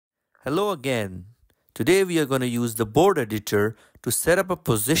Hello again. Today we are going to use the board editor to set up a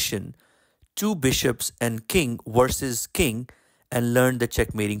position, two bishops and king versus king, and learn the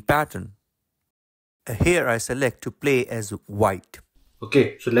checkmating pattern. Here I select to play as white.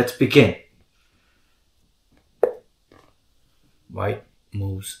 Okay, so let's begin. White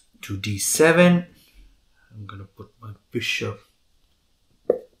moves to d7. I'm going to put my bishop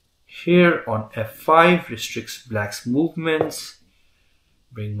here on f5, restricts black's movements.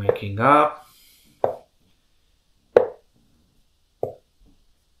 Bring my king up.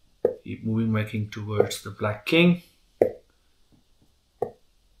 Keep moving my king towards the black king.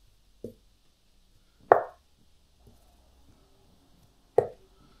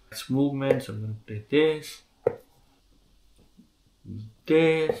 It's movement, so I'm going to play this.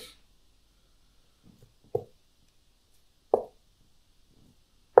 This.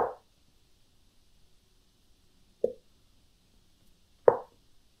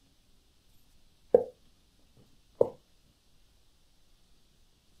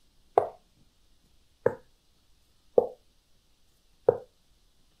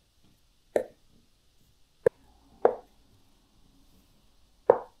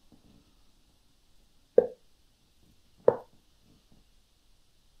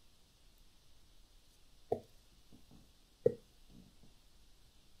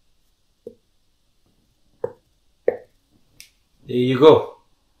 There you go.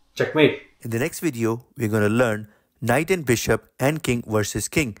 Checkmate. In the next video, we're going to learn knight and bishop and king versus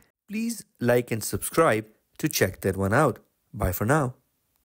king. Please like and subscribe to check that one out. Bye for now.